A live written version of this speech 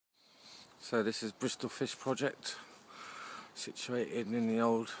So this is Bristol Fish Project, situated in the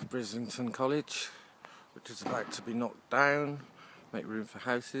old Brislington College, which is about to be knocked down, make room for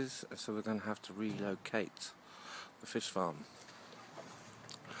houses, so we're going to have to relocate the fish farm.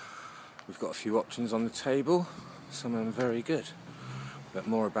 We've got a few options on the table, some of them very good, but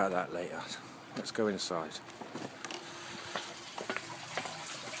more about that later. Let's go inside.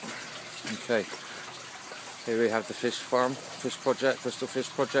 Okay, here we have the fish farm, fish project, Bristol Fish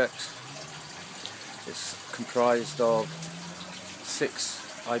Project. It's comprised of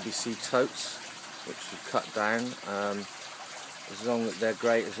 6 IBC totes, which we've cut down. As long as they're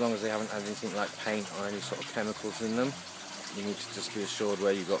great, as long as they haven't had anything like paint or any sort of chemicals in them. You need to just be assured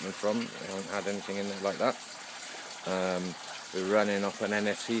where you got them from. They haven't had anything in there like that. We're running off an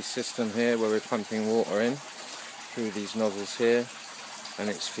NFT system here, where we're pumping water in through these nozzles here, and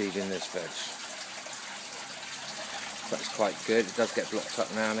it's feeding this veg. That's quite good. It does get blocked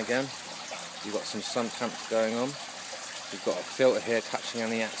up now and again. You've got some sun camps going on. We've got a filter here catching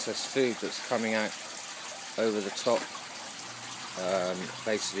any excess food that's coming out over the top.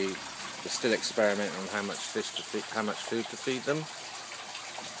 Basically, we're still experimenting on how much food to feed them.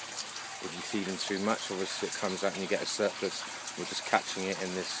 If you feed them too much, obviously it comes out and you get a surplus. We're just catching it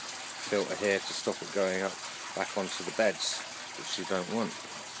in this filter here to stop it going up back onto the beds, which you don't want.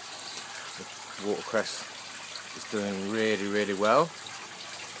 The watercress is doing really, really well,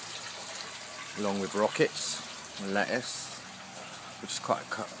 along with rockets and lettuce, which is quite a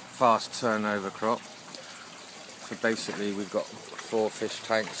fast turnover crop. So basically we've got 4 fish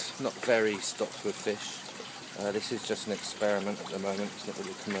tanks, not very stocked with fish. This is just an experiment at the moment, it's not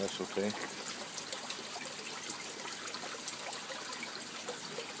really a commercial thing.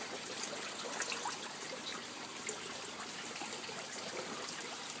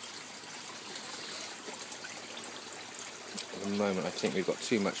 At the moment I think we've got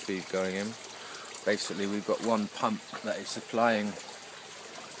too much feed going in. Basically we've got one pump that is supplying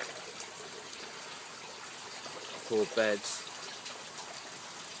 4 beds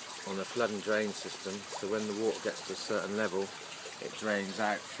on a flood and drain system, so when the water gets to a certain level it drains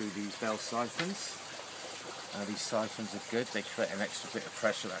out through these bell siphons. These siphons are good, they create an extra bit of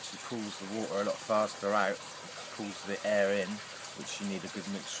pressure that actually pulls the water a lot faster out, pulls the air in, which you need a good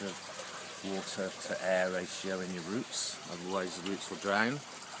mixture of water to air ratio in your roots, otherwise the roots will drown.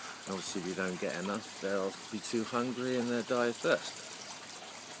 And obviously if you don't get enough, they'll be too hungry and they'll die of thirst.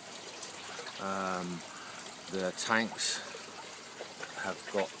 The tanks have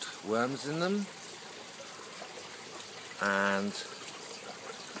got worms in them and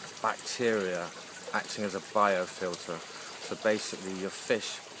bacteria acting as a biofilter. So basically your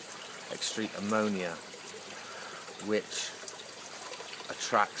fish excrete ammonia, which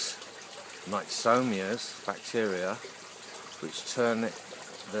attracts nitrosomias, bacteria, which turn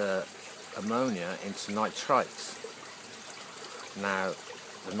the ammonia into nitrites. Now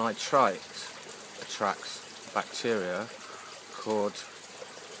the nitrite attracts bacteria called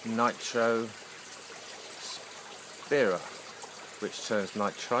Nitrospira, which turns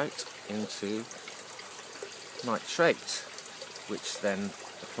nitrite into nitrate, which then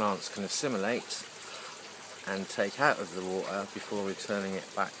the plants can assimilate and take out of the water before returning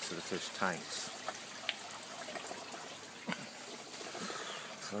it back to the fish tanks.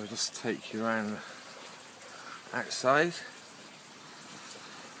 So I'll just take you around outside.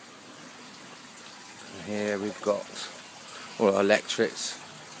 And here we've got all our electrics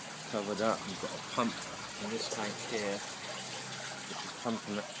covered up. We've got a pump in this tank here, which is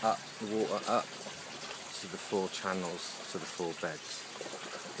pumping the water up to the 4 channels, to the 4 beds.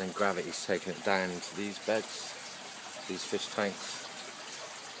 Then gravity's taking it down into these beds, these fish tanks,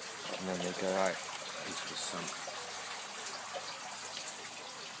 and then they go out into the sump.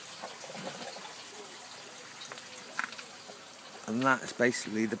 And that is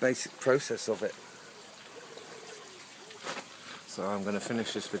basically the basic process of it. So I'm going to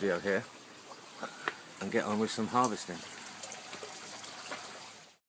finish this video here and get on with some harvesting.